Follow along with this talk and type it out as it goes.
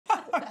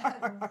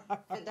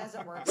It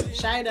doesn't work.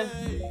 Shaeeda.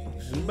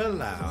 And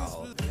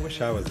Bilal. I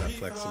wish I was that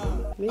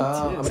flexible. Me too.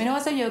 When I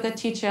was a yoga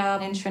teacher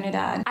in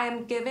Trinidad, I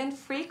am giving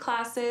free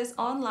classes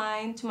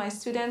online to my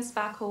students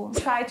back home.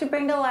 Try to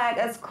bring the leg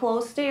as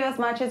close to you as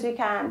much as you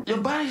can. Your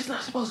body's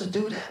not supposed to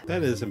do that.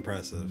 That is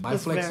impressive. My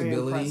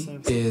flexibility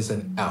is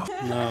an F.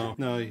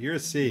 No, you're a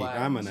C.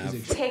 I'm an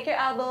F. Take your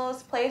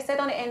elbows, place it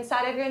on the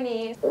inside of your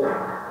knees.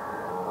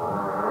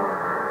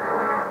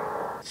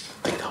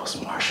 I think that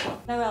was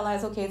Marshall. I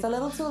realized, okay, it's a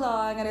little too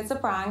long and it's a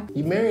prank.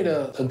 You married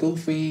a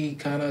goofy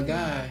kind of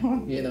guy,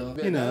 you know.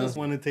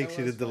 One that takes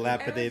you to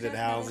dilapidated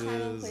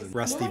houses and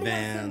rusty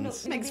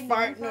vans. Makes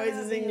fart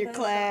noises in your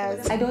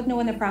class. I don't know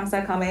when the pranks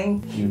are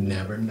coming. You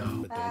never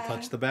know. But don't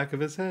touch the back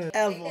of his head.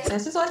 Ever.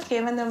 This is what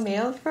came in the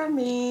mail for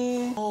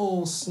me.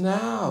 Oh,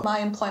 snap. My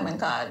employment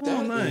card.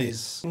 Oh,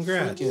 nice.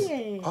 Congrats.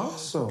 Freaking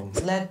awesome.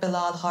 Let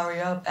Bilal hurry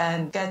up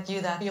and get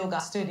you that yoga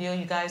studio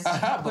you guys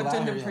put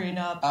in the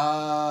prenup.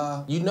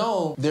 You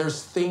know,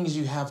 there's things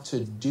you have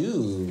to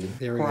do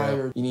There we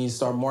prior. go. You need to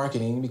start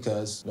marketing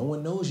because no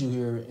one knows you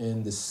here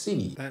in the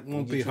city. That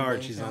won't be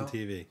hard. She's on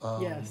TV.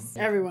 Yes,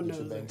 everyone knows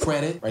Your it.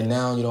 credit. Right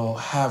now, you don't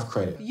have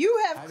credit. You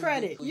have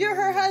credit. You're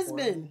her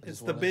husband. It's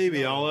the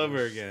baby all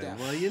over again.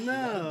 Well, you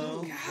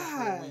know.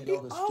 God, he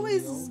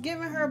always is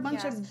giving her a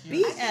bunch of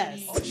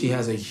BS. She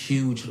has a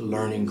huge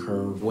learning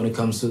curve when it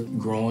comes to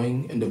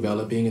growing and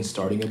developing and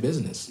starting a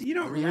business. You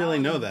don't really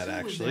know that,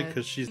 actually,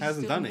 because she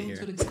hasn't done it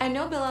here. I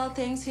know Bilal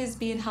thinks he's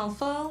being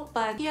helpful,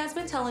 but he has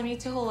been telling me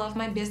to hold off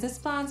my business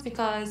plans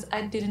because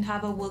I didn't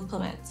have a work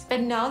permit.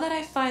 But now that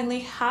I finally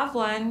have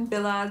one,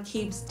 Bilal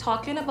keeps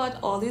talking about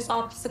all these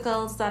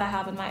obstacles that I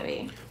have in my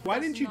way. Why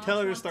didn't you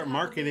tell her to start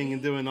marketing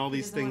and doing all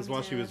these things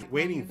while she was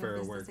waiting for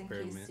her work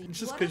permit? It's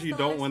just because you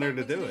don't want her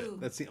to do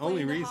it. That's the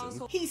only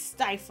reason. He's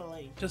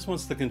stifling. Just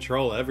wants to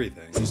control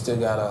everything. You still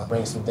gotta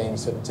bring some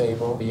things to the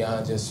table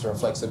beyond just your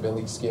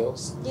flexibility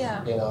skills.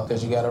 Yeah. You know,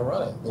 because you gotta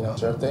run it. You know,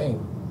 it's your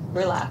thing.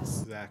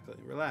 Relax. Exactly.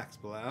 Relax,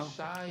 Bilal.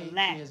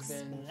 Relax,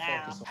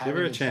 Bilal. Give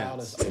her a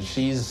chance. If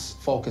she's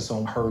focused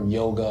on her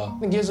yoga,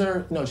 it gives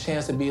her, a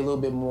chance to be a little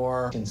bit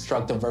more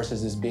constructive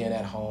versus just being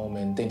at home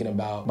and thinking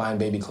about buying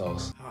baby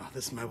clothes. Oh,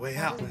 this is my way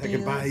out. I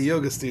could buy a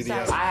yoga studio.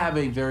 I have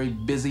a very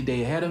busy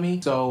day ahead of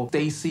me, so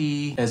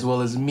Stacy as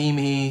well as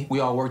Mimi, we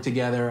all work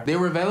together. They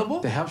were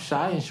available to help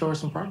Shy and show her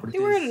some property. He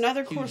wearing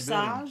another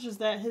corsage. Is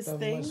that his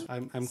thing?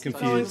 I'm Going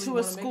confused. to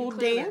a school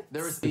dance?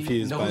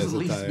 Confused by his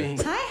attire.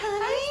 Hi,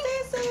 honey.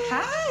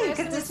 Hi,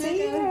 good to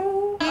see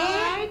you.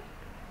 Hi.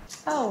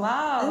 Oh,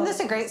 wow. Isn't this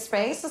a great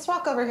space? Let's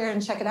walk over here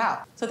and check it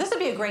out. So this would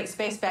be a great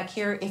space back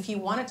here if you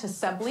wanted to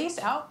sublease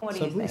out. What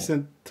do you think?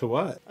 Sublease to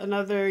what?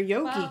 Another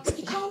yogi. Well,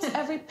 he counts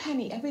every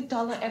penny, every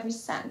dollar, every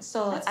cent.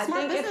 So That's I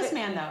smart think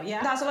businessman, though,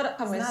 yeah? That's what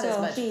It's not as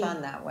much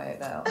fun that way,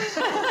 though.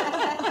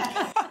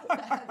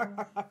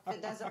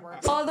 It doesn't work.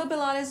 Although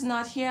Bilal is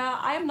not here,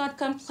 I am not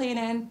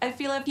complaining. I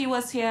feel if he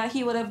was here,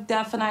 he would have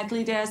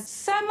definitely just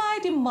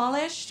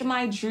semi-demolished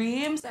my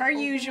dreams. Per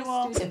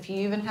usual. If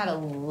you even had a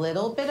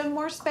little bit of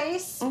more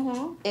space,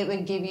 it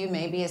would give you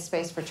maybe a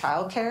space for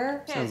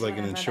childcare. Sounds like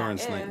an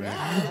insurance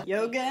nightmare.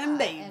 Yoga and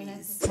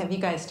babies. Have you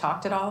guys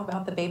talked at all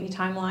about the baby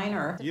timeline,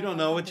 or? You don't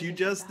know what you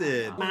just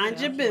did. Mind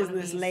your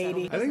business,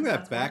 lady. I think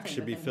that back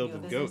should be filled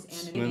with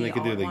goats. And then they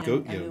could do the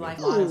goat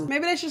yoga.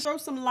 Maybe they should throw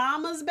some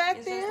llamas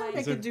back there.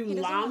 They could do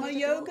llama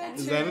yoga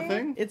too. Is that a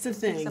thing? It's a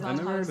thing. I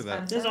never heard of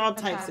that. There's all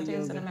types of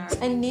yoga.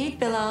 I need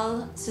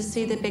Bilal to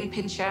see the big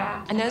picture.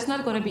 And that's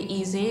not going to be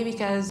easy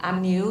because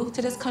I'm new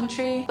to this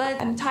country, but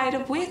I'm tired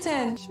of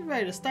waiting. She's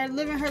ready to start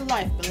living her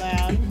life,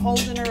 Bilal. I'm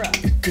holding her up.